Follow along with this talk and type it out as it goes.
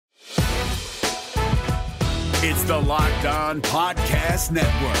It's the Locked On Podcast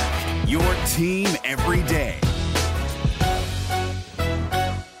Network, your team every day.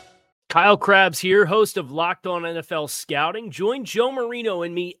 Kyle Krabs here, host of Locked On NFL Scouting. Join Joe Marino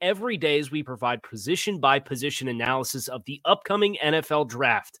and me every day as we provide position-by-position analysis of the upcoming NFL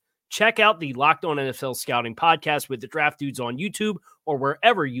Draft. Check out the Locked On NFL Scouting podcast with the Draft Dudes on YouTube or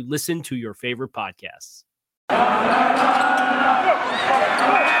wherever you listen to your favorite podcasts.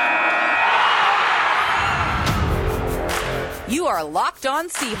 You are Locked On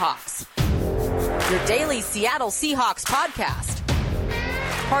Seahawks, your daily Seattle Seahawks podcast.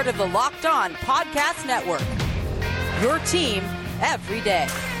 Part of the Locked On Podcast Network, your team every day.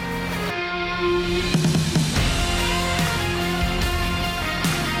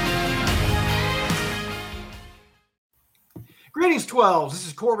 Greetings, 12s. This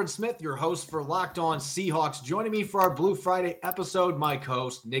is Corbin Smith, your host for Locked On Seahawks. Joining me for our Blue Friday episode, my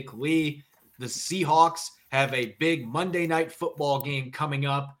co-host Nick Lee. The Seahawks have a big Monday night football game coming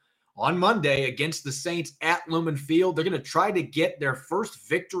up on Monday against the Saints at Lumen Field. They're going to try to get their first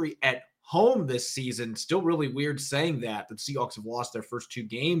victory at home this season. Still really weird saying that. The Seahawks have lost their first two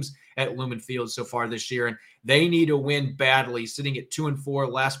games at Lumen Field so far this year, and they need to win badly, sitting at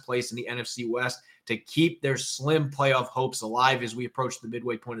 2-4, last place in the NFC West, to keep their slim playoff hopes alive as we approach the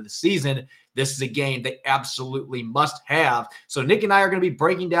midway point of the season. This is a game they absolutely must have. So Nick and I are going to be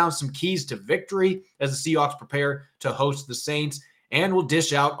breaking down some keys to victory as the Seahawks prepare to host the Saints, and we'll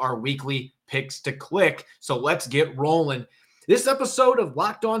dish out our weekly picks to click. So let's get rolling. This episode of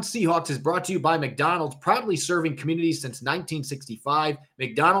Locked On Seahawks is brought to you by McDonald's, proudly serving communities since 1965.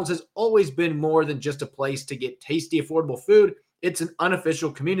 McDonald's has always been more than just a place to get tasty, affordable food. It's an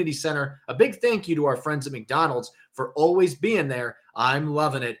unofficial community center. A big thank you to our friends at McDonald's for always being there. I'm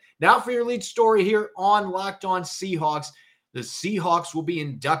loving it. Now for your lead story here on Locked On Seahawks. The Seahawks will be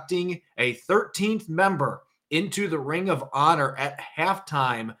inducting a 13th member into the Ring of Honor at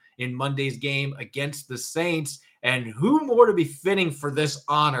halftime in Monday's game against the Saints. And who more to be fitting for this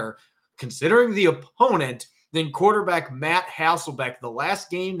honor, considering the opponent, than quarterback Matt Hasselbeck? The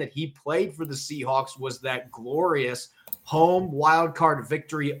last game that he played for the Seahawks was that glorious home wildcard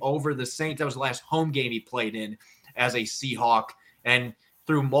victory over the Saints. That was the last home game he played in as a Seahawk, and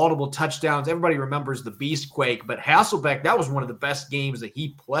threw multiple touchdowns. Everybody remembers the Beastquake, but Hasselbeck, that was one of the best games that he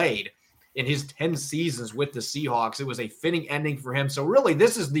played in his 10 seasons with the Seahawks. It was a fitting ending for him. So really,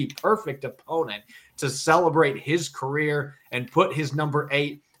 this is the perfect opponent to celebrate his career and put his number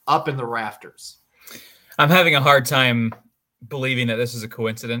 8 up in the rafters. I'm having a hard time believing that this is a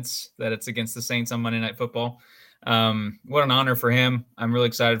coincidence, that it's against the Saints on Monday Night Football. What an honor for him. I'm really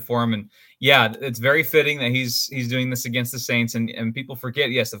excited for him. And yeah, it's very fitting that he's doing this against the Saints. And people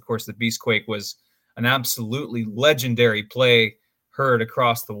forget, yes, of course, the Beastquake was an absolutely legendary play heard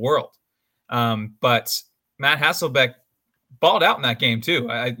across the world. But Matt Hasselbeck balled out in that game too.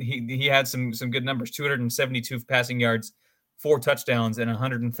 He had some good numbers: 272 passing yards, 4 touchdowns, and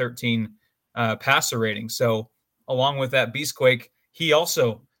 113 passer rating. So along with that Beastquake, he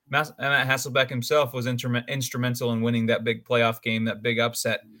also, Matt Hasselbeck himself, was instrumental in winning that big playoff game, that big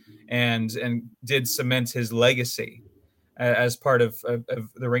upset, and did cement his legacy as part of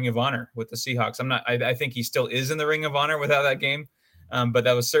the Ring of Honor with the Seahawks. I think he still is in the Ring of Honor without that game, but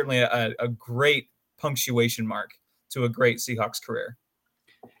that was certainly a great punctuation mark to a great Seahawks career.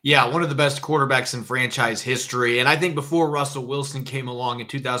 Yeah, one of the best quarterbacks in franchise history. And I think before Russell Wilson came along in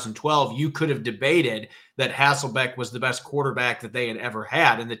 2012, you could have debated that Hasselbeck was the best quarterback that they had ever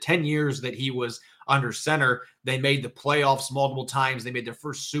had. In the 10 years that he was under center, they made the playoffs multiple times. They made their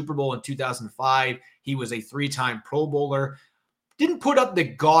first Super Bowl in 2005. He was a 3-time Pro Bowler. Didn't put up the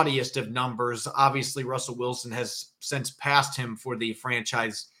gaudiest of numbers. Obviously, Russell Wilson has since passed him for the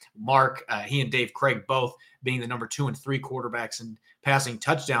franchise mark. He and Dave Craig both being the number 2 and 3 quarterbacks in passing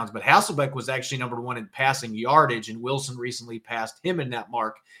touchdowns, but Hasselbeck was actually number 1 in passing yardage, and Wilson recently passed him in that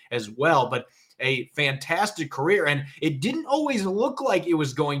mark as well. But a fantastic career, and it didn't always look like it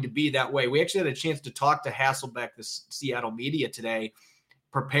was going to be that way. We actually had a chance to talk to Hasselbeck, the Seattle media today,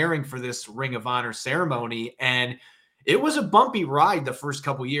 preparing for this Ring of Honor ceremony, and it was a bumpy ride the first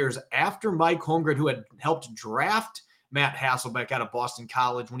couple years after Mike Holmgren, who had helped draft Matt Hasselbeck out of Boston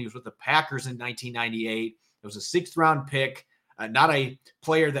College when he was with the Packers in 1998. It was a 6th-round pick. Not a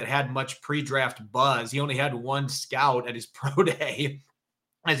player that had much pre-draft buzz. He only had 1 scout at his pro day,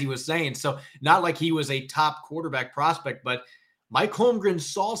 as he was saying. So not like he was a top quarterback prospect, but Mike Holmgren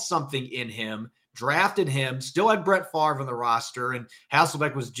saw something in him, drafted him, still had Brett Favre on the roster. And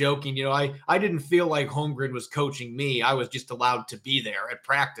Hasselbeck was joking, I didn't feel like Holmgren was coaching me. I was just allowed to be there at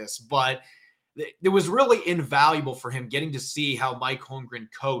practice. But it was really invaluable for him getting to see how Mike Holmgren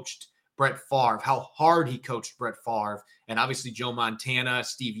coached Brett Favre, how hard he coached Brett Favre, and obviously Joe Montana,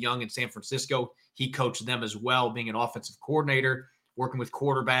 Steve Young in San Francisco. He coached them as well, being an offensive coordinator, working with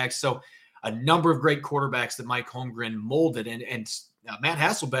quarterbacks. So a number of great quarterbacks that Mike Holmgren molded, and Matt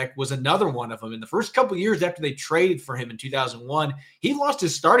Hasselbeck was another one of them. In the first couple of years after they traded for him in 2001, he lost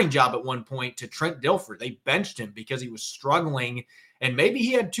his starting job at one point to Trent Dilfer. They benched him because he was struggling, and maybe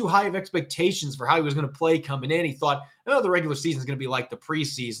he had too high of expectations for how he was going to play coming in. He thought, oh, the regular season is going to be like the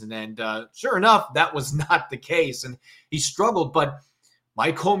preseason, and sure enough, that was not the case, and he struggled, but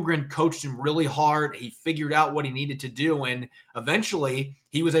Mike Holmgren coached him really hard. He figured out what he needed to do, and eventually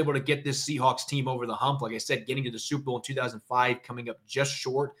he was able to get this Seahawks team over the hump. Like I said, getting to the Super Bowl in 2005, coming up just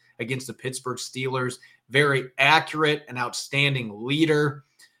short against the Pittsburgh Steelers. Very accurate and outstanding leader,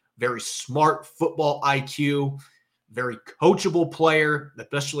 very smart football IQ, very coachable player,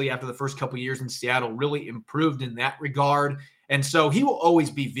 especially after the first couple of years in Seattle, really improved in that regard. And so he will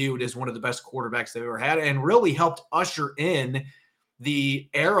always be viewed as one of the best quarterbacks they've ever had, and really helped usher in the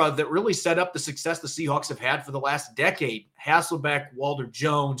era that really set up the success the Seahawks have had for the last decade. Hasselbeck, Walter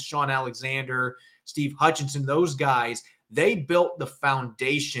Jones, Sean Alexander, Steve Hutchinson, those guys, they built the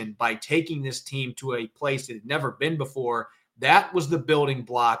foundation by taking this team to a place it had never been before. That was the building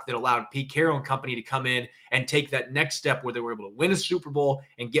block that allowed Pete Carroll and company to come in and take that next step where they were able to win a Super Bowl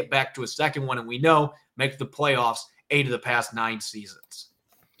and get back to a second one. And we know make the playoffs 8 of the past 9 seasons.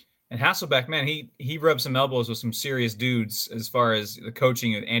 And Hasselbeck, man, he rubbed some elbows with some serious dudes as far as the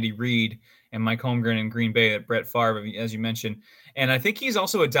coaching of Andy Reid and Mike Holmgren in Green Bay, at Brett Favre, as you mentioned. And I think he's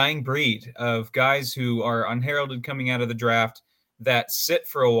also a dying breed of guys who are unheralded coming out of the draft that sit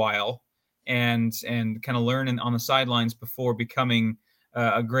for a while and kind of learn on the sidelines before becoming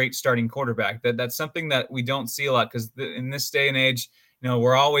a great starting quarterback. That's something that we don't see a lot, because in this day and age,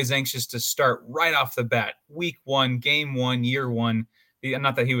 we're always anxious to start right off the bat, week 1, game 1, year 1.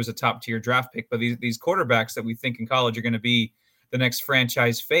 Not that he was a top tier draft pick, but these quarterbacks that we think in college are going to be the next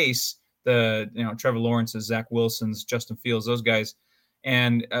franchise face, Trevor Lawrence's, Zach Wilson's, Justin Fields, those guys.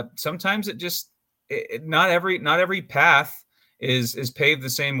 And sometimes not every path is paved the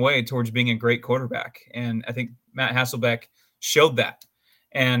same way towards being a great quarterback. And I think Matt Hasselbeck showed that.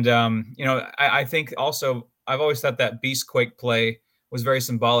 And, I think also I've always thought that Beastquake play was very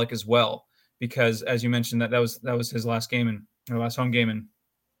symbolic as well, because as you mentioned, that was his last home game.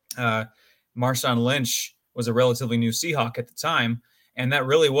 And Marshawn Lynch was a relatively new Seahawk at the time. And that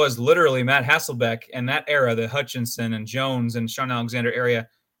really was literally Matt Hasselbeck and that era, the Hutchinson and Jones and Sean Alexander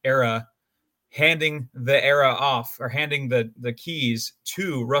era, handing the era off, or handing the keys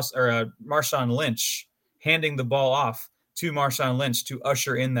to Marshawn Lynch, handing the ball off to Marshawn Lynch to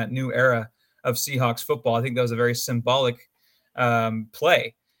usher in that new era of Seahawks football. I think that was a very symbolic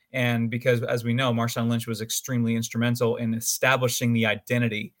play. And because, as we know, Marshawn Lynch was extremely instrumental in establishing the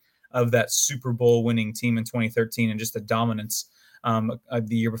identity of that Super Bowl winning team in 2013, and just the dominance of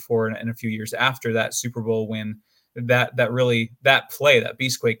the year before and a few years after that Super Bowl win. That play, that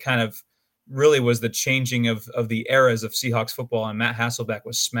Beastquake, kind of really was the changing of the eras of Seahawks football, and Matt Hasselbeck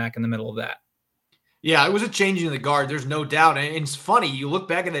was smack in the middle of that. Yeah, it was a changing of the guard. There's no doubt. And it's funny, you look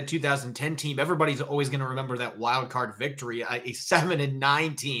back at that 2010 team, everybody's always going to remember that wild card victory, a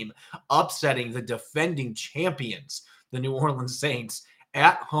 7-9 team upsetting the defending champions, the New Orleans Saints,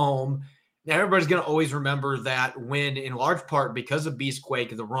 at home. Everybody's going to always remember that win, in large part because of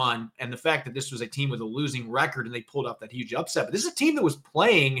Beastquake, the run, and the fact that this was a team with a losing record and they pulled off that huge upset. But this is a team that was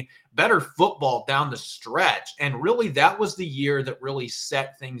playing better football down the stretch. And really, that was the year that really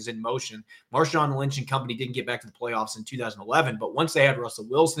set things in motion. Marshawn Lynch and company didn't get back to the playoffs in 2011, but once they had Russell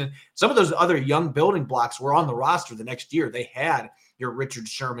Wilson, some of those other young building blocks were on the roster the next year. They had your Richard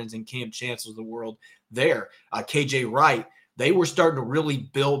Shermans and Cam Chancellor of the world there, KJ Wright. They were starting to really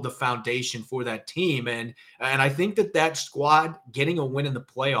build the foundation for that team. And I think that squad getting a win in the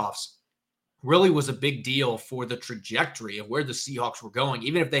playoffs really was a big deal for the trajectory of where the Seahawks were going.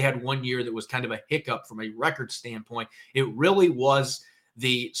 Even if they had one year that was kind of a hiccup from a record standpoint, it really was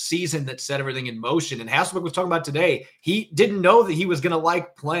the season that set everything in motion. And Hasselbeck was talking about today, he didn't know that he was going to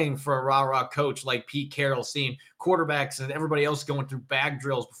like playing for a rah-rah coach like Pete Carroll, seeing quarterbacks and everybody else going through bag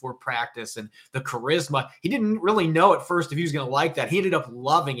drills before practice and the charisma. He didn't really know at first if he was going to like that. He ended up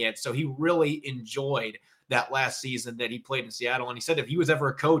loving it. So he really enjoyed that last season that he played in Seattle. And he said if he was ever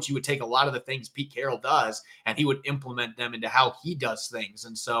a coach, he would take a lot of the things Pete Carroll does and he would implement them into how he does things.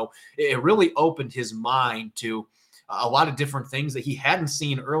 And so it really opened his mind to a lot of different things that he hadn't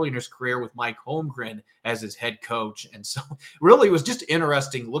seen early in his career with Mike Holmgren as his head coach. And so really it was just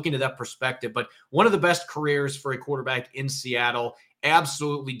interesting looking at that perspective, but one of the best careers for a quarterback in Seattle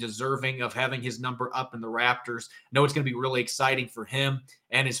absolutely deserving of having his number up in the Raptors. I know it's going to be really exciting for him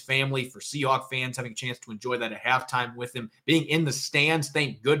and his family, for Seahawks fans having a chance to enjoy that at halftime with him, being in the stands.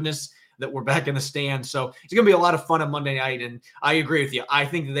 Thank goodness that we're back in the stands. So it's going to be a lot of fun on Monday night. And I agree with you. I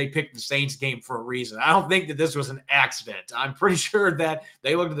think that they picked the Saints game for a reason. I don't think that this was an accident. I'm pretty sure that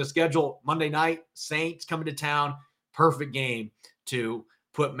they looked at the schedule Monday night, Saints coming to town, perfect game to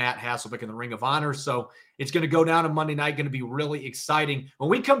put Matt Hasselbeck in the Ring of Honor. So it's going to go down on Monday night, going to be really exciting. When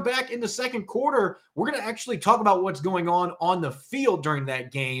we come back in the second quarter, we're going to actually talk about what's going on the field during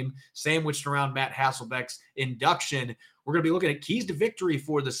that game, sandwiched around Matt Hasselbeck's induction. We're going to be looking at keys to victory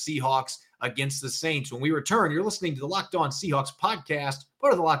for the Seahawks against the Saints. When we return, you're listening to the Locked On Seahawks podcast,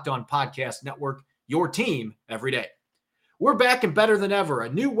 part of the Locked On Podcast Network, your team every day. We're back and better than ever. A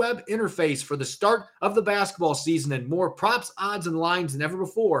new web interface for the start of the basketball season and more props, odds, and lines than ever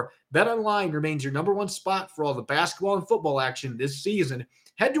before. BetOnline remains your number one spot for all the basketball and football action this season.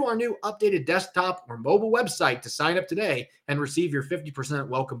 Head to our new updated desktop or mobile website to sign up today and receive your 50%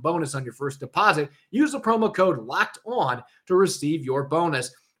 welcome bonus on your first deposit. Use the promo code LOCKEDON to receive your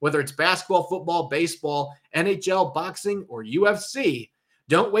bonus. Whether it's basketball, football, baseball, NHL, boxing, or UFC,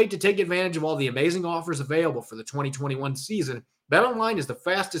 don't wait to take advantage of all the amazing offers available for the 2021 season. BetOnline is the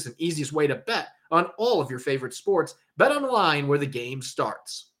fastest and easiest way to bet on all of your favorite sports. BetOnline, where the game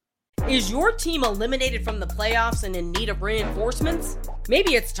starts. Is your team eliminated from the playoffs and in need of reinforcements?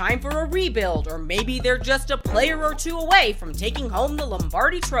 Maybe it's time for a rebuild, or maybe they're just a player or two away from taking home the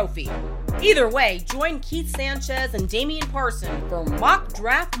Lombardi Trophy. Either way, join Keith Sanchez and Damian Parson for Mock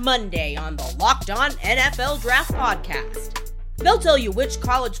Draft Monday on the Locked On NFL Draft Podcast. They'll tell you which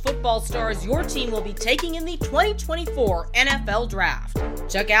college football stars your team will be taking in the 2024 NFL Draft.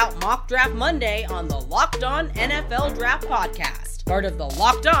 Check out Mock Draft Monday on the Locked On NFL Draft Podcast, part of the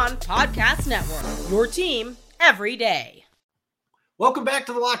Locked On Podcast Network, your team every day. Welcome back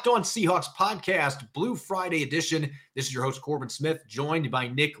to the Locked On Seahawks podcast, Blue Friday edition. This is your host, Corbin Smith, joined by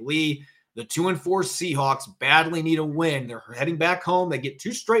Nick Lee. The 2-4 Seahawks badly need a win. They're heading back home. They get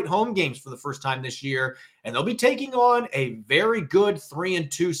 2 straight home games for the first time this year, and they'll be taking on a very good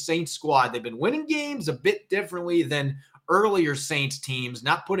 3-2 Saints squad. They've been winning games a bit differently than earlier Saints teams,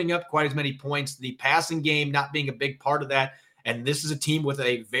 not putting up quite as many points, the passing game not being a big part of that. And this is a team with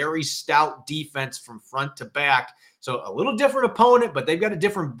a very stout defense from front to back. So a little different opponent, but they've got a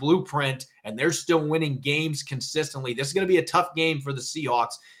different blueprint, and they're still winning games consistently. This is going to be a tough game for the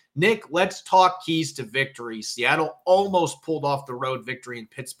Seahawks. Nick, let's talk keys to victory. Seattle almost pulled off the road victory in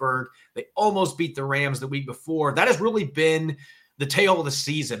Pittsburgh. They almost beat the Rams the week before. That has really been the tale of the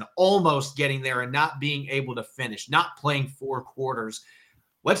season, almost getting there and not being able to finish, not playing 4 quarters.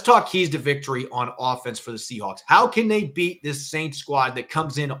 Let's talk keys to victory on offense for the Seahawks. How can they beat this Saints squad that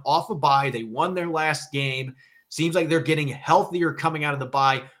comes in off a bye? They won their last game. Seems like they're getting healthier coming out of the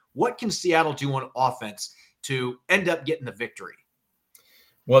bye. What can Seattle do on offense to end up getting the victory?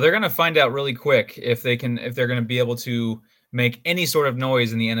 Well, they're going to find out really quick if they're going to be able to make any sort of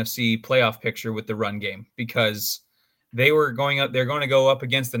noise in the NFC playoff picture with the run game, because they're going to go up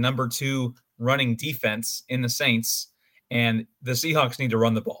against the number 2 running defense in the Saints, and the Seahawks need to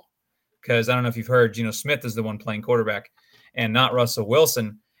run the ball, because I don't know if you've heard, Geno Smith is the one playing quarterback and not Russell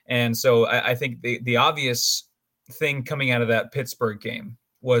Wilson. And so I think the obvious thing coming out of that Pittsburgh game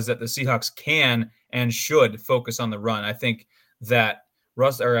was that the Seahawks can and should focus on the run. I think that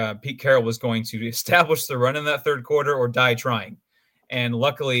Pete Carroll was going to establish the run in that third quarter or die trying. And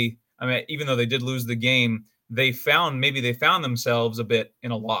luckily, I mean, even though they did lose the game, they found themselves a bit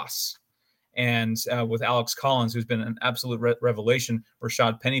in a loss. And with Alex Collins, who's been an absolute revelation,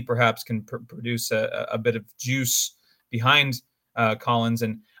 Rashad Penny perhaps can produce a bit of juice behind Collins.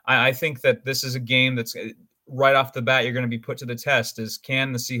 And I think that this is a game that's right off the bat, you're going to be put to the test is,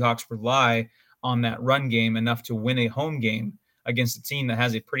 can the Seahawks rely on that run game enough to win a home game against a team that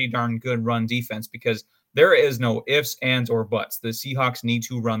has a pretty darn good run defense? Because there is no ifs, ands, or buts. The Seahawks need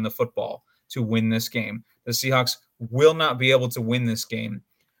to run the football to win this game. The Seahawks will not be able to win this game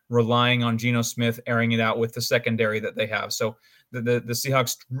relying on Geno Smith airing it out with the secondary that they have. So the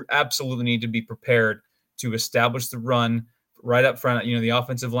Seahawks absolutely need to be prepared to establish the run right up front. You know, the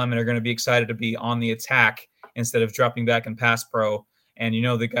offensive linemen are going to be excited to be on the attack instead of dropping back in pass pro. And, you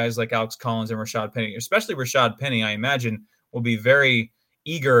know, the guys like Alex Collins and Rashad Penny, especially Rashad Penny, I imagine, will be very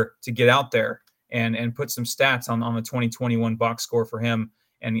eager to get out there and put some stats on the 2021 box score for him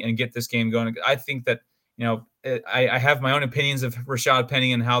and get this game going. I think that, you know, I have my own opinions of Rashad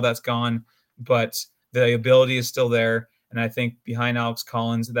Penny and how that's gone, but the ability is still there. And I think behind Alex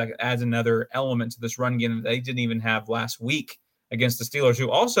Collins, that adds another element to this run game that they didn't even have last week against the Steelers,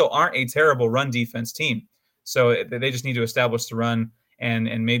 who also aren't a terrible run defense team. So they just need to establish the run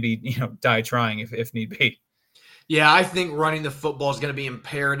and maybe, die trying if need be. Yeah, I think running the football is going to be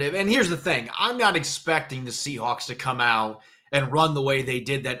imperative. And here's the thing. I'm not expecting the Seahawks to come out and run the way they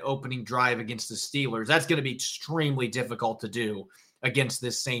did that opening drive against the Steelers. That's going to be extremely difficult to do against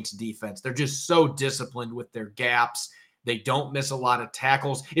this Saints defense. They're just so disciplined with their gaps. They don't miss a lot of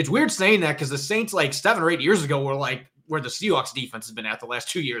tackles. It's weird saying that because the Saints like 7 or 8 years ago were like where the Seahawks defense has been at the last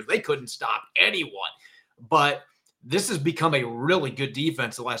 2 years. They couldn't stop anyone. But this has become a really good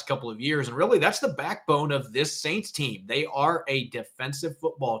defense the last couple of years. And really, that's the backbone of this Saints team. They are a defensive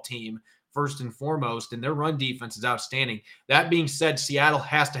football team, first and foremost, and their run defense is outstanding. That being said, Seattle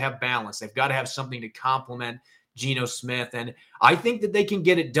has to have balance. They've got to have something to complement Geno Smith, and I think that they can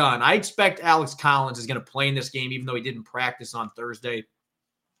get it done. I expect Alex Collins is going to play in this game, even though he didn't practice on Thursday.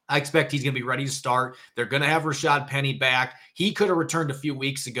 I expect he's going to be ready to start. They're going to have Rashad Penny back. He could have returned a few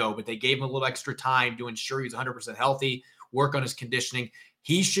weeks ago, but they gave him a little extra time to ensure he's 100% healthy, work on his conditioning.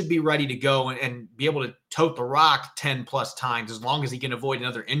 He should be ready to go and be able to tote the rock 10 plus times as long as he can avoid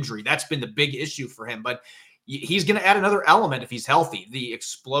another injury. That's been the big issue for him, but he's going to add another element if he's healthy. The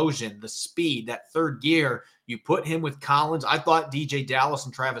explosion, the speed, that third gear, you put him with Collins. I thought DJ Dallas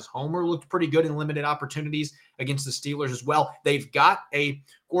and Travis Homer looked pretty good in limited opportunities against the Steelers as well. They've got a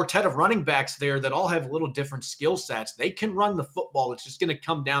quartet of running backs there that all have little different skill sets. They can run the football. It's just going to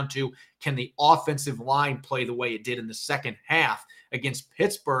come down to, can the offensive line play the way it did in the second half against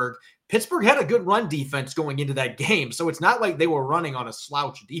Pittsburgh? Pittsburgh had a good run defense going into that game, so it's not like they were running on a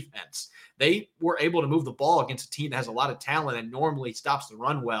slouch defense. They were able to move the ball against a team that has a lot of talent and normally stops the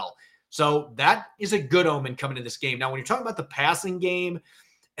run well. So that is a good omen coming to this game. Now, when you're talking about the passing game,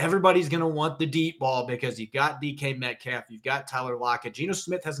 everybody's going to want the deep ball because you've got DK Metcalf, you've got Tyler Lockett. Geno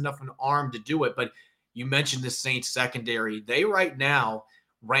Smith has enough of an arm to do it, but you mentioned the Saints secondary. They right now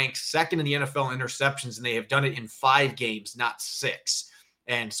rank second in the NFL in interceptions, and they have done it in 5 games, not 6.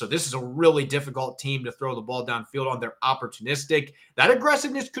 And so this is a really difficult team to throw the ball downfield on. They're opportunistic. That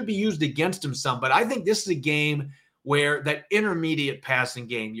aggressiveness could be used against them some, but I think this is a game where that intermediate passing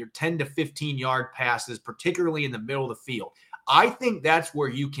game, your 10 to 15-yard passes, particularly in the middle of the field, I think that's where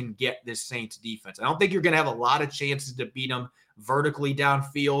you can get this Saints defense. I don't think you're going to have a lot of chances to beat them vertically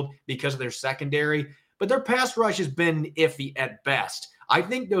downfield because of their secondary, but their pass rush has been iffy at best. I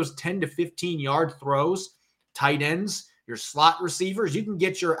think those 10 to 15-yard throws, tight ends, your slot receivers, you can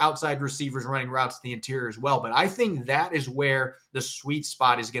get your outside receivers running routes to the interior as well. But I think that is where the sweet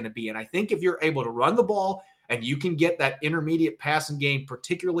spot is going to be. And I think if you're able to run the ball and you can get that intermediate passing game,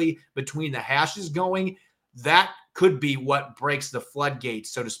 particularly between the hashes going, that could be what breaks the floodgates,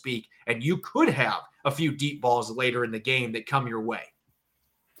 so to speak. And you could have a few deep balls later in the game that come your way.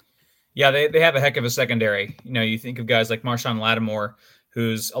 Yeah, they have a heck of a secondary. You think of guys like Marshawn Lattimore,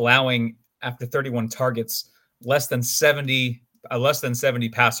 who's allowing, after 31 targets, less than 70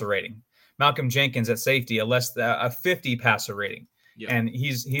 passer rating. Malcolm Jenkins at safety, a 50 passer rating. Yeah. And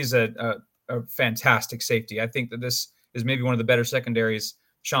he's a fantastic safety. I think that this is maybe one of the better secondaries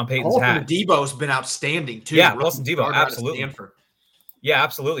Sean Payton's had. Debo's been outstanding too. Yeah, Wilson Debo, absolutely. Yeah,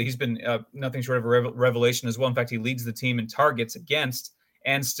 absolutely. He's been nothing short of a revelation as well. In fact, he leads the team in targets against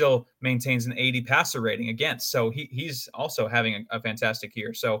and still maintains an 80 passer rating against. So he's also having a fantastic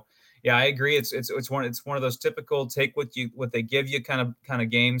year. So yeah, I agree. It's one of those typical take what they give you kind of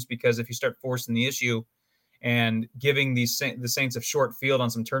games, because if you start forcing the issue and giving the Saints a short field on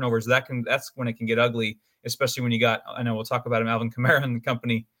some turnovers, that's when it can get ugly, especially when you got, I know we'll talk about him, Alvin Kamara and the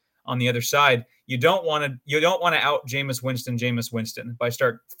company on the other side. You don't want to out Jameis Winston by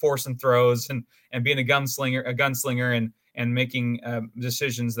start forcing throws and being a gunslinger and making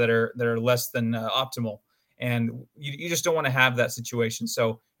decisions that are less than optimal. And you just don't want to have that situation.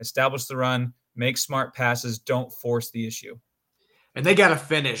 So establish the run, make smart passes, don't force the issue. And they got to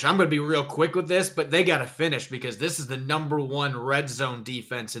finish. I'm going to be real quick with this, but they got to finish because this is the #1 red zone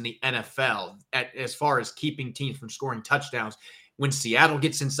defense in the NFL as far as keeping teams from scoring touchdowns. When Seattle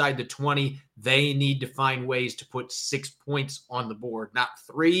gets inside the 20, they need to find ways to put 6 points on the board, not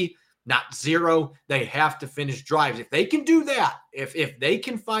 3, not 0. They have to finish drives. If they can do that, if they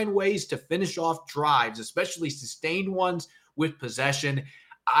can find ways to finish off drives, especially sustained ones with possession,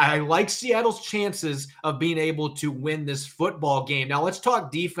 I like Seattle's chances of being able to win this football game. Now, let's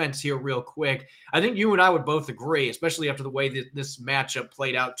talk defense here real quick. I think you and I would both agree, especially after the way that this matchup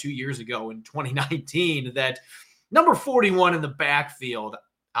played out 2 years ago in 2019, that number 41 in the backfield,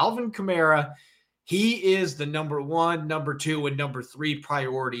 Alvin Kamara, he is the #1, #2, and #3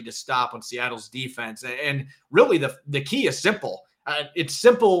 priority to stop on Seattle's defense. And really, the key is simple. It's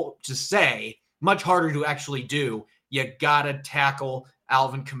simple to say, much harder to actually do. You got to tackle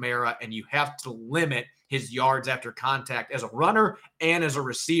Alvin Kamara, and you have to limit his yards after contact as a runner and as a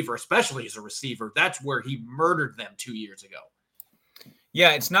receiver, especially as a receiver. That's where he murdered them 2 years ago.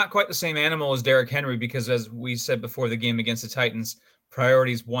 Yeah, it's not quite the same animal as Derrick Henry because, as we said before the game against the Titans,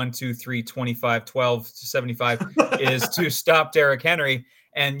 priorities 1, 2, 3, 25, 12 to 75 is to stop Derrick Henry.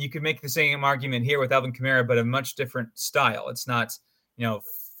 And you could make the same argument here with Alvin Kamara, but a much different style. It's not,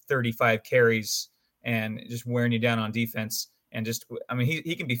 35 carries and just wearing you down on defense. And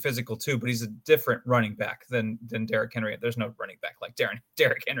he can be physical too, but he's a different running back than Derrick Henry. There's no running back like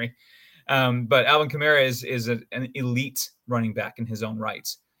Derrick Henry. But Alvin Kamara is an elite running back in his own right.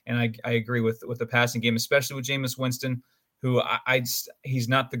 And I agree with the passing game, especially with Jameis Winston, who he's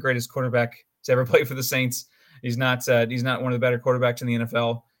not the greatest quarterback to ever play for the Saints. He's not one of the better quarterbacks in the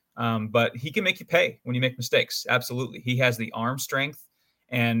NFL. But he can make you pay when you make mistakes. Absolutely. He has the arm strength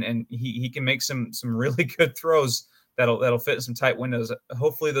and he can make some really good throws that'll fit in some tight windows.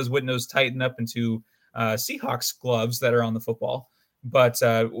 Hopefully those windows tighten up into Seahawks gloves that are on the football. But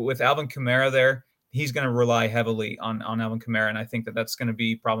with Alvin Kamara there, he's going to rely heavily on Alvin Kamara, and I think that's going to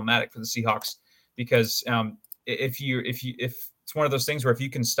be problematic for the Seahawks because if it's one of those things where if you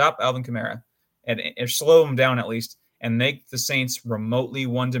can stop Alvin Kamara and slow him down at least and make the Saints remotely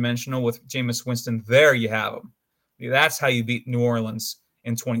one-dimensional with Jameis Winston, there you have him. That's how you beat New Orleans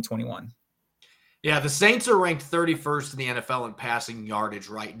in 2021. Yeah, the Saints are ranked 31st in the NFL in passing yardage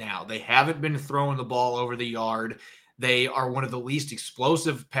right now. They haven't been throwing the ball over the yard. They are one of the least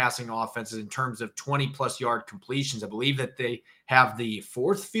explosive passing offenses in terms of 20-plus yard completions. I believe that they have the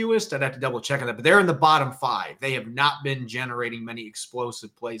fourth fewest. I'd have to double-check on that, but they're in the bottom 5. They have not been generating many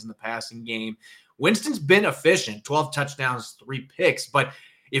explosive plays in the passing game. Winston's been efficient, 12 touchdowns, 3 picks, but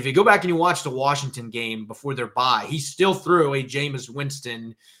if you go back and you watch the Washington game before their bye, he still threw a Jameis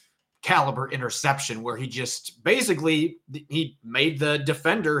Winston caliber interception where he just basically he made the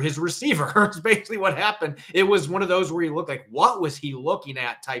defender his receiver. It's basically what happened. It was one of those where he looked like, what was he looking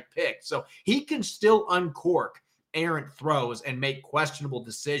at type pick. So he can still uncork errant throws and make questionable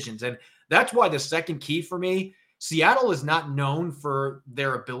decisions. And that's why the second key for me, Seattle is not known for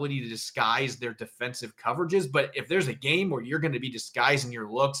their ability to disguise their defensive coverages. But if there's a game where you're going to be disguising your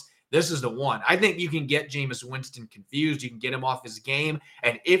looks, this is the one. I think you can get Jameis Winston confused. You can get him off his game.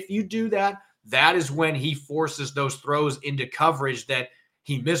 And if you do that, that is when he forces those throws into coverage that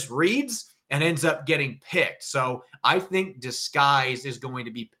he misreads and ends up getting picked. So I think disguise is going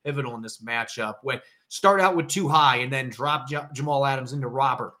to be pivotal in this matchup. When start out with too high and then drop Jamal Adams into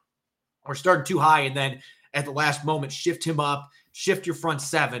Robert, or start too high and then at the last moment shift him up, shift your front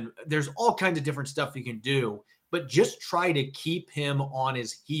 7. There's all kinds of different stuff you can do. But just try to keep him on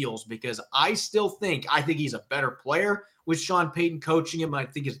his heels because I think he's a better player with Sean Payton coaching him. I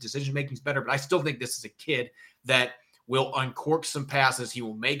think his decision-making is better, but I still think this is a kid that will uncork some passes. He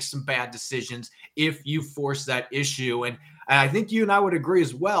will make some bad decisions if you force that issue. And I think you and I would agree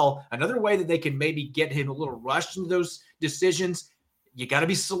as well. Another way that they can maybe get him a little rushed into those decisions, you got to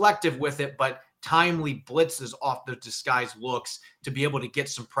be selective with it, but timely blitzes off the disguised looks to be able to get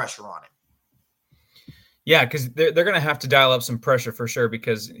some pressure on it. Yeah, because they're going to have to dial up some pressure for sure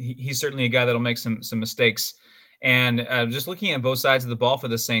because he's certainly a guy that'll make some mistakes. And just looking at both sides of the ball for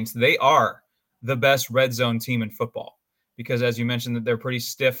the Saints, they are the best red zone team in football because, as you mentioned, that they're pretty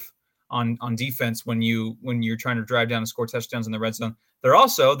stiff on defense when you're trying to drive down and score touchdowns in the red zone. They're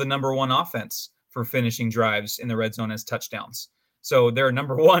also the number 1 offense for finishing drives in the red zone as touchdowns. So they're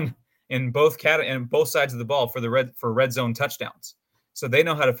number 1 in both sides of the ball for red zone touchdowns. So they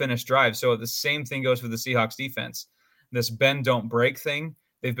know how to finish drives. So the same thing goes for the Seahawks defense. This bend, don't break thing,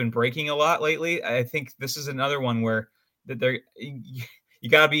 they've been breaking a lot lately. I think this is another one where you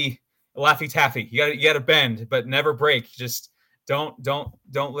got to be Laffy Taffy. You got to bend, but never break. Just don't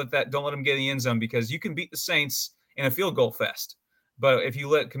let them get in the end zone because you can beat the Saints in a field goal fest. But if you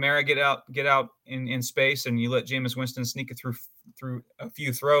let Kamara get out in space and you let Jameis Winston sneak it through a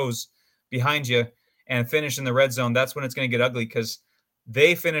few throws behind you and finish in the red zone, that's when it's going to get ugly because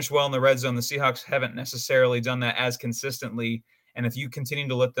they finish well in the red zone. The Seahawks haven't necessarily done that as consistently. And if you continue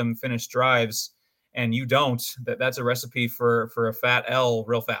to let them finish drives and you don't, that's a recipe for a fat L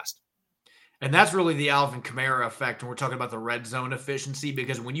real fast. And that's really the Alvin Kamara effect when we're talking about the red zone efficiency,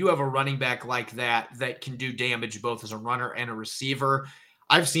 because when you have a running back like that can do damage both as a runner and a receiver,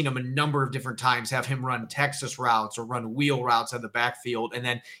 I've seen him a number of different times have him run Texas routes or run wheel routes out of the backfield. And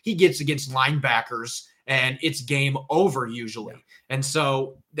then he gets against linebackers and it's game over usually. Yeah. And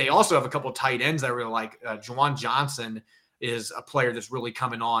so they also have a couple of tight ends that I really like. Juwan Johnson is a player that's really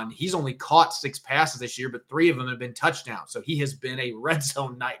coming on. He's only caught 6 passes this year, but 3 of them have been touchdowns. So he has been a red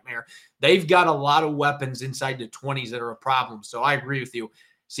zone nightmare. They've got a lot of weapons inside the 20s that are a problem. So I agree with you.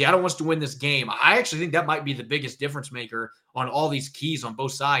 Seattle wants to win this game. I actually think that might be the biggest difference maker on all these keys on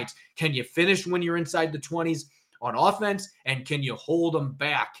both sides. Can you finish when you're inside the 20s on offense, and can you hold them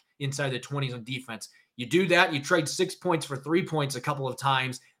back inside the 20s on defense? You do that, you trade 6 points for 3 points a couple of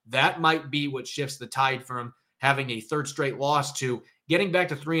times. That might be what shifts the tide from having a third straight loss to getting back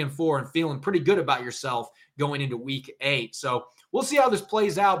to 3-4 and feeling pretty good about yourself going into week 8. So we'll see how this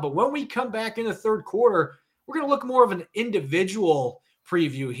plays out. But when we come back in the third quarter, we're going to look more of an individual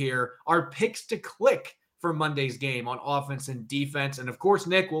preview here. Our picks to click for Monday's game on offense and defense. And of course,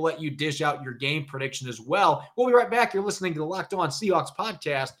 Nick, we'll let you dish out your game prediction as well. We'll be right back. You're listening to the Locked On Seahawks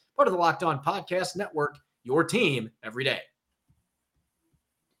podcast, part of the Locked On Podcast Network, your team every day.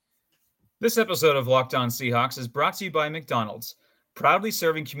 This episode of Locked On Seahawks is brought to you by McDonald's, proudly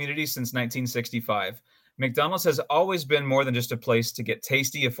serving communities since 1965. McDonald's has always been more than just a place to get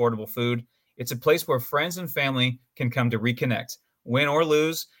tasty, affordable food. It's a place where friends and family can come to reconnect. Win or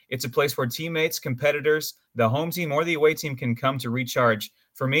lose, it's a place where teammates, competitors, the home team, or the away team can come to recharge.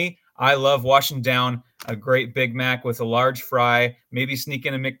 For me, I love washing down a great Big Mac with a large fry, maybe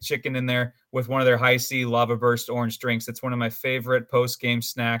sneaking a McChicken in there with one of their High C Lava Burst orange drinks. It's one of my favorite post-game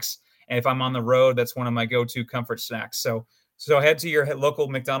snacks. And if I'm on the road, that's one of my go-to comfort snacks. So head to your local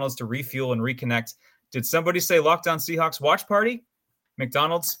McDonald's to refuel and reconnect. Did somebody say Locked On Seahawks watch party?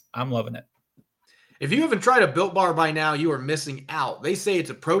 McDonald's, I'm loving it. If you haven't tried a Built Bar by now, you are missing out. They say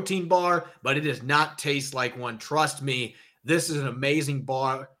it's a protein bar, but it does not taste like one. Trust me, this is an amazing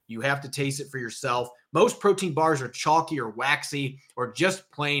bar. You have to taste it for yourself. Most protein bars are chalky or waxy or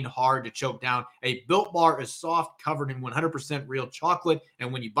just plain hard to choke down. A Built Bar is soft, covered in 100% real chocolate,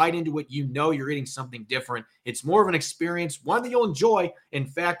 and when you bite into it, you know you're eating something different. It's more of an experience, one that you'll enjoy. In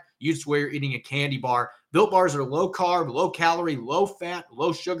fact, you swear you're eating a candy bar. Built Bars are low carb, low calorie, low fat,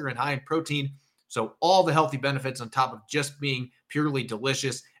 low sugar, and high in protein. So all the healthy benefits on top of just being purely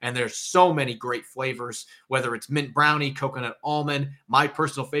delicious. And there's so many great flavors, whether it's mint brownie, coconut almond, my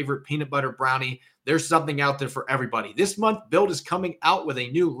personal favorite, peanut butter brownie. There's something out there for everybody. This month, Built is coming out with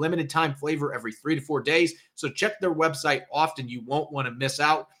a new limited time flavor every 3 to 4 days. So check their website often. You won't want to miss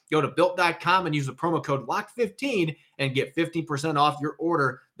out. Go to Built.com and use the promo code LOCKED15 and get 15% off your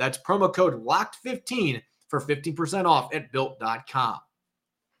order. That's promo code LOCKED15 for 15% off at Built.com.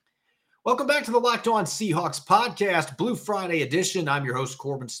 Welcome back to the Locked On Seahawks podcast, Blue Friday edition. I'm your host,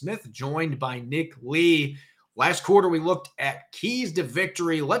 Corbin Smith, joined by Nick Lee. Last quarter, we looked at keys to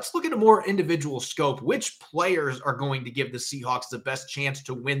victory. Let's look at a more individual scope. Which players are going to give the Seahawks the best chance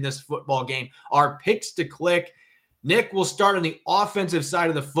to win this football game? Our picks to click. Nick, we'll start on the offensive side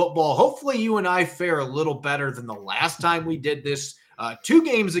of the football. Hopefully you and I fare a little better than the last time we did this. 2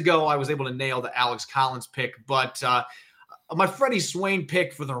 games ago, I was able to nail the Alex Collins pick, but my Freddie Swain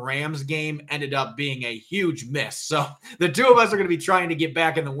pick for the Rams game ended up being a huge miss. So the two of us are going to be trying to get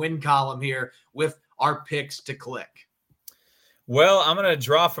back in the win column here with our picks to click. Well, I'm going to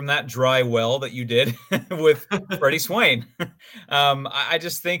draw from that dry well that you did with Freddie Swain. I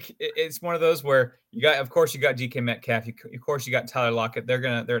just think it's one of those where you got DK Metcalf. Of course, you got Tyler Lockett.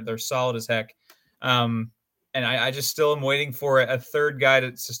 They're solid as heck. And I just still am waiting for a third guy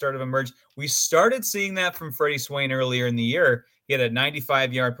to start to emerge. We started seeing that from Freddie Swain earlier in the year. He had a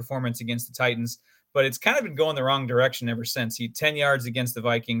 95-yard performance against the Titans, but it's kind of been going the wrong direction ever since. He had 10 yards against the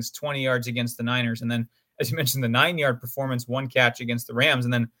Vikings, 20 yards against the Niners, and then, as you mentioned, the 9-yard performance, 1 catch against the Rams,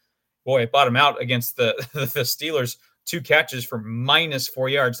 and then, boy, it bottomed out against the Steelers, 2 catches for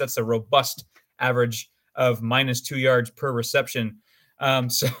 -4 yards. That's a robust average of -2 yards per reception.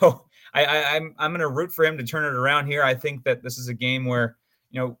 So I'm going to root for him to turn it around here. I think that this is a game where,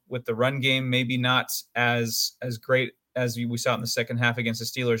 with the run game, maybe not as great as we saw in the second half against the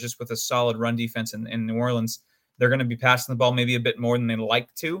Steelers, just with a solid run defense in New Orleans. They're going to be passing the ball maybe a bit more than they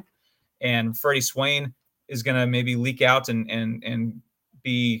like to. And Freddie Swain is going to maybe leak out and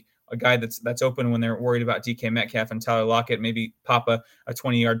be a guy that's open when they're worried about DK Metcalf and Tyler Lockett, maybe pop a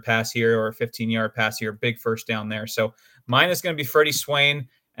 20-yard pass here or a 15-yard pass here, big first down there. So mine is going to be Freddie Swain.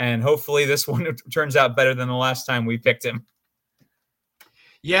 And hopefully this one turns out better than the last time we picked him.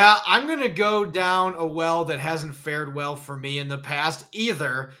 Yeah, I'm going to go down a well that hasn't fared well for me in the past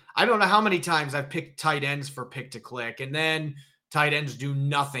either. I don't know how many times I've picked tight ends for pick to click, and then tight ends do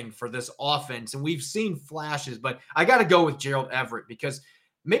nothing for this offense. And we've seen flashes, but I got to go with Gerald Everett because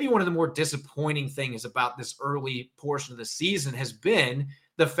maybe one of the more disappointing things about this early portion of the season has been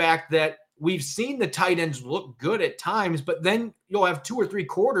the fact that we've seen the tight ends look good at times, but then you'll have 2 or 3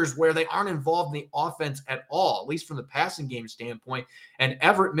 quarters where they aren't involved in the offense at all, at least from the passing game standpoint. And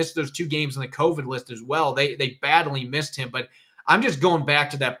Everett missed those 2 games on the COVID list as well. They badly missed him, but I'm just going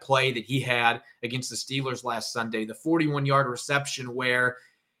back to that play that he had against the Steelers last Sunday, the 41-yard reception where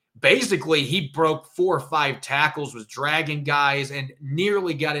basically he broke 4 or 5 tackles, was dragging guys, and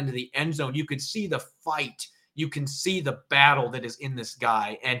nearly got into the end zone. You could see the fight. You can see the battle that is in this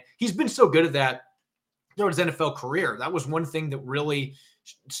guy. And he's been so good at that throughout his NFL career. That was one thing that really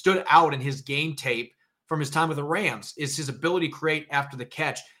stood out in his game tape from his time with the Rams, is his ability to create after the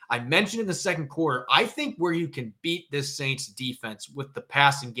catch. I mentioned in the second quarter, I think where you can beat this Saints defense with the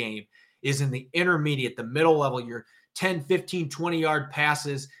passing game is in the intermediate, the middle level, your 10, 15, 20-yard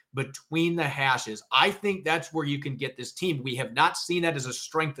passes between the hashes. I think that's where you can get this team. We have not seen that as a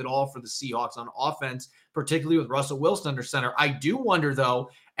strength at all for the Seahawks on offense, particularly with Russell Wilson under center. I do wonder, though,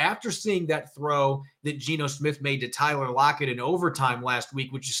 after seeing that throw that Geno Smith made to Tyler Lockett in overtime last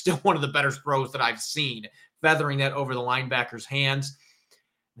week, which is still one of the better throws that I've seen, feathering that over the linebacker's hands,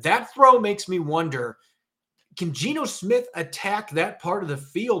 that throw makes me wonder, can Geno Smith attack that part of the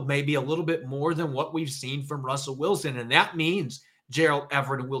field maybe a little bit more than what we've seen from Russell Wilson? And that means Gerald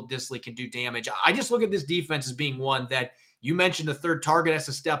Everett and Will Dissly can do damage. I just look at this defense as being one that you mentioned the third target has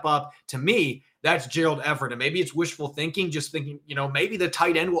to step up. To me, that's Gerald Everett. And maybe it's wishful thinking, just thinking, maybe the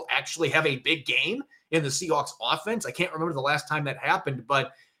tight end will actually have a big game in the Seahawks offense. I can't remember the last time that happened,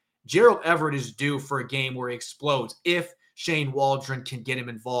 but Gerald Everett is due for a game where he explodes if Shane Waldron can get him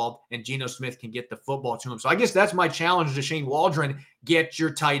involved and Geno Smith can get the football to him. So I guess that's my challenge to Shane Waldron. Get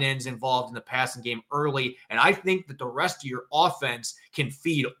your tight ends involved in the passing game early. And I think that the rest of your offense can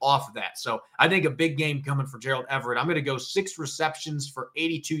feed off of that. So I think a big game coming for Gerald Everett. I'm going to go 6 receptions for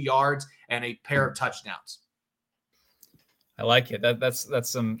 82 yards and a pair of touchdowns. I like it. That's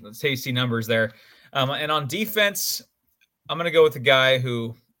some tasty numbers there. And on defense, I'm going to go with a guy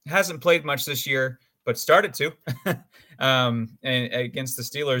who hasn't played much this year, but started to and against the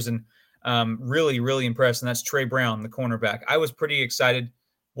Steelers, and really, really impressed. And that's Trey Brown, the cornerback. I was pretty excited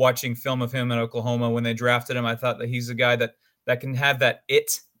watching film of him at Oklahoma when they drafted him. I thought that he's a guy that can have that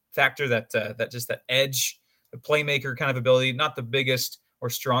it factor, that just that edge, the playmaker kind of ability. Not the biggest or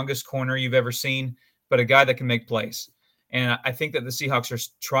strongest corner you've ever seen, but a guy that can make plays. And I think that the Seahawks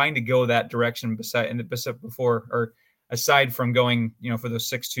are trying to go that direction aside from going, for those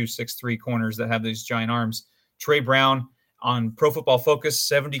 6'2", 6'3" corners that have these giant arms. Trey Brown on Pro Football Focus,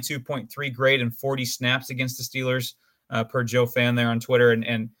 72.3 grade and 40 snaps against the Steelers, per Joe Fan there on Twitter.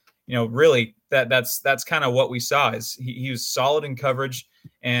 And really that's kind of what we saw is he was solid in coverage,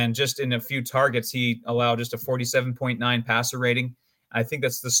 and just in a few targets, he allowed just a 47.9 passer rating. I think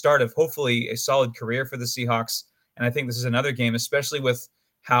that's the start of hopefully a solid career for the Seahawks. And I think this is another game, especially with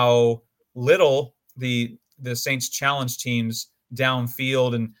how little the Saints challenge teams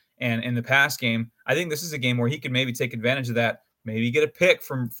downfield and in the pass game. I think this is a game where he could maybe take advantage of that, maybe get a pick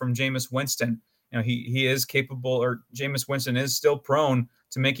from Jameis Winston. He is capable, or Jameis Winston is still prone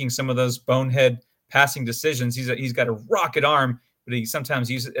to making some of those bonehead passing decisions. He's got a rocket arm, but he sometimes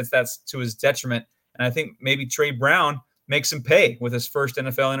uses it. That's to his detriment. And I think maybe Trey Brown makes him pay with his first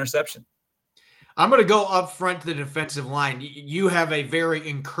NFL interception. I'm going to go up front to the defensive line. You have a very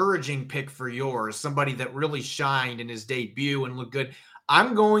encouraging pick for yours, somebody that really shined in his debut and looked good.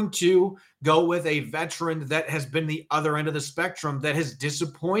 I'm going to go with a veteran that has been the other end of the spectrum that has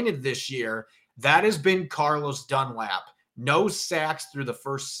disappointed this year. That has been Carlos Dunlap. No sacks through the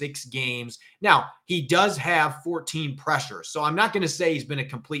first 6 games. Now, he does have 14 pressures, so I'm not going to say he's been a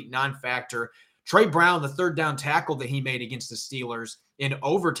complete non-factor. Trey Brown, the third down tackle that he made against the Steelers in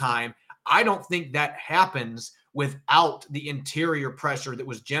overtime, I don't think that happens without the interior pressure that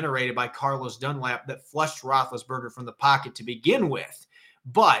was generated by Carlos Dunlap that flushed Roethlisberger from the pocket to begin with.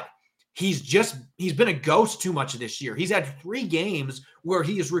 But he's been a ghost too much of this year. He's had 3 games where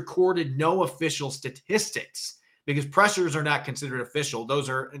he has recorded no official statistics because pressures are not considered official. Those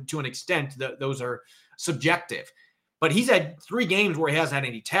are, to an extent, those are subjective. But he's had 3 games where he hasn't had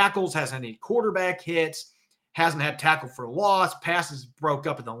any tackles, hasn't had any quarterback hits, hasn't had tackle for loss, passes broke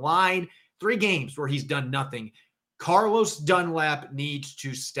up in the line. 3 games where he's done nothing. Carlos Dunlap needs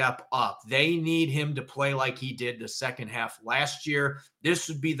to step up. They need him to play like he did the second half last year. This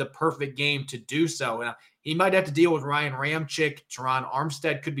would be the perfect game to do so. And he might have to deal with Ryan Ramczyk. Teron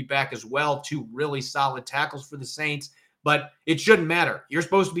Armstead could be back as well. 2 really solid tackles for the Saints. But it shouldn't matter. You're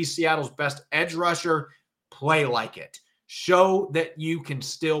supposed to be Seattle's best edge rusher. Play like it. Show that you can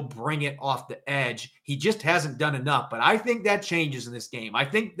still bring it off the edge. He just hasn't done enough. But I think that changes in this game. I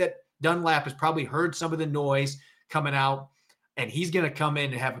think that Dunlap has probably heard some of the noise coming out, and he's going to come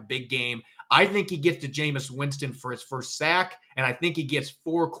in and have a big game. I think he gets to Jameis Winston for his first sack, and I think he gets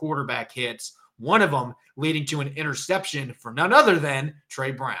 4 quarterback hits, one of them leading to an interception for none other than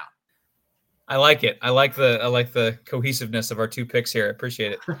Trey Brown. I like it. I like the cohesiveness of our 2 picks here. I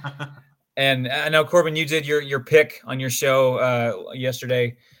appreciate it. And I know, Corbin, you did your pick on your show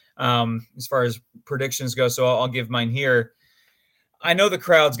yesterday. as far as predictions go. So I'll give mine here. I know the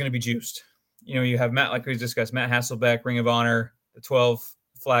crowd's going to be juiced. You have Matt, like we discussed, Matt Hasselbeck, Ring of Honor, the 12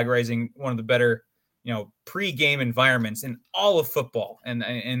 flag raising, one of the better, pre-game environments in all of football. And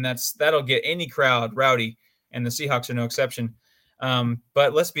that'll get any crowd rowdy, and the Seahawks are no exception.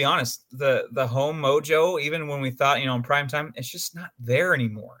 But let's be honest, the home mojo, even when we thought, in prime time, it's just not there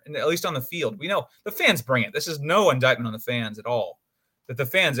anymore. And at least on the field, we know the fans bring it. This is no indictment on the fans at all, but the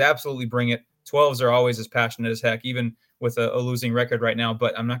fans absolutely bring it. 12s are always as passionate as heck, even with a losing record right now.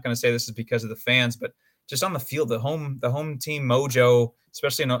 But I'm not going to say this is because of the fans, but just on the field, the home team mojo,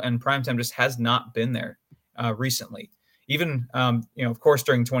 especially in primetime, just has not been there recently. Even, of course,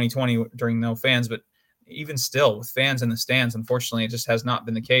 during 2020, during no fans, but even still with fans in the stands, unfortunately, it just has not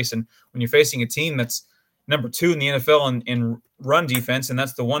been the case. And when you're facing a team that's number 2 in the NFL in run defense, and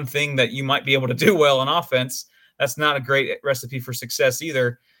that's the one thing that you might be able to do well on offense, that's not a great recipe for success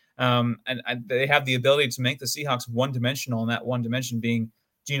either. And they have the ability to make the Seahawks one-dimensional, and that one dimension being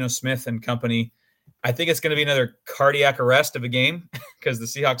Geno Smith and company. I think it's going to be another cardiac arrest of a game because the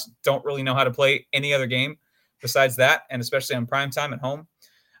Seahawks don't really know how to play any other game besides that, and especially on primetime at home.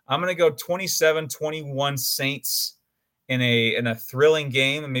 I'm going to go 27-21 Saints in a thrilling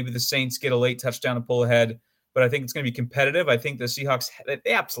game, and maybe the Saints get a late touchdown to pull ahead, but I think it's going to be competitive. I think the Seahawks,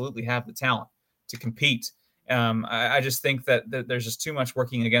 they absolutely have the talent to compete. I just think that there's just too much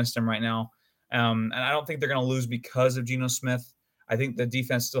working against them right now. And I don't think they're going to lose because of Geno Smith. I think the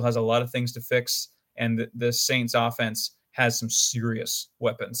defense still has a lot of things to fix, and the Saints offense has some serious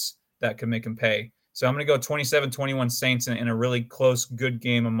weapons that could make them pay. So I'm going to go 27-21 Saints in a really close, good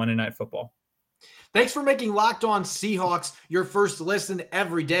game on Monday Night Football. Thanks for making Locked On Seahawks your first listen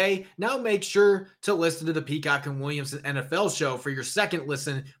every day. Now make sure to listen to the Peacock and Williamson NFL show for your second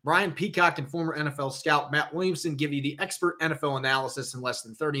listen. Brian Peacock and former NFL scout Matt Williamson give you the expert NFL analysis in less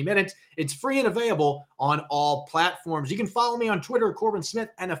than 30 minutes. It's free and available on all platforms. You can follow me on Twitter, Corbin Smith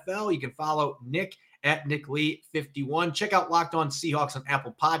NFL. You can follow Nick at Nick Lee 51. Check out Locked On Seahawks on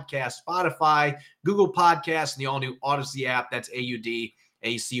Apple Podcasts, Spotify, Google Podcasts, and the all-new Odyssey app. That's AUDACY.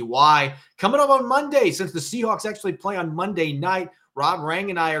 Coming up on Monday, since the Seahawks actually play on Monday night, Rob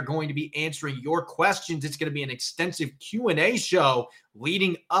Rang and I are going to be answering your questions. It's going to be an extensive Q&A show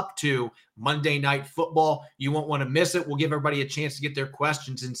leading up to Monday Night Football. You won't want to miss it. We'll give everybody a chance to get their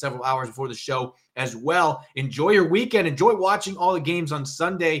questions in several hours before the show as well. Enjoy your weekend. Enjoy watching all the games on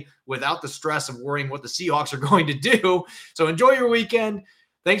Sunday without the stress of worrying what the Seahawks are going to do. So enjoy your weekend.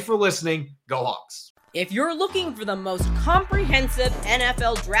 Thanks for listening. Go Hawks. If you're looking for the most comprehensive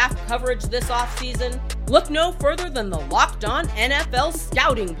NFL draft coverage this offseason, look no further than the Locked On NFL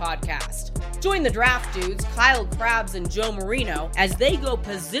Scouting Podcast. Join the draft dudes, Kyle Krabs and Joe Marino, as they go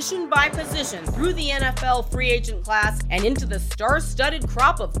position by position through the NFL free agent class and into the star-studded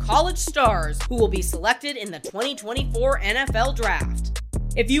crop of college stars who will be selected in the 2024 NFL Draft.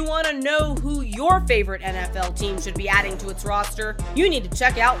 If you want to know who your favorite NFL team should be adding to its roster, you need to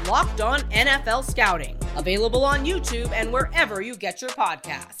check out Locked On NFL Scouting, available on YouTube and wherever you get your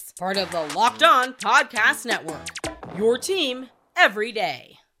podcasts. Part of the Locked On Podcast Network, your team every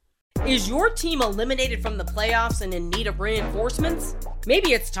day. Is your team eliminated from the playoffs and in need of reinforcements?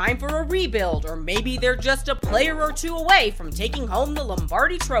 Maybe it's time for a rebuild, or maybe they're just a player or two away from taking home the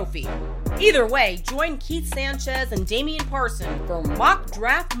Lombardi Trophy. Either way, join Keith Sanchez and Damian Parson for Mock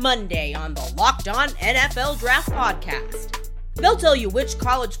Draft Monday on the Locked On NFL Draft Podcast. They'll tell you which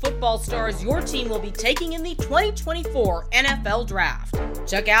college football stars your team will be taking in the 2024 NFL Draft.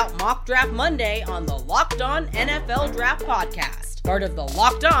 Check out Mock Draft Monday on the Locked On NFL Draft Podcast, part of the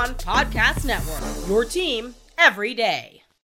Locked On Podcast Network, your team every day.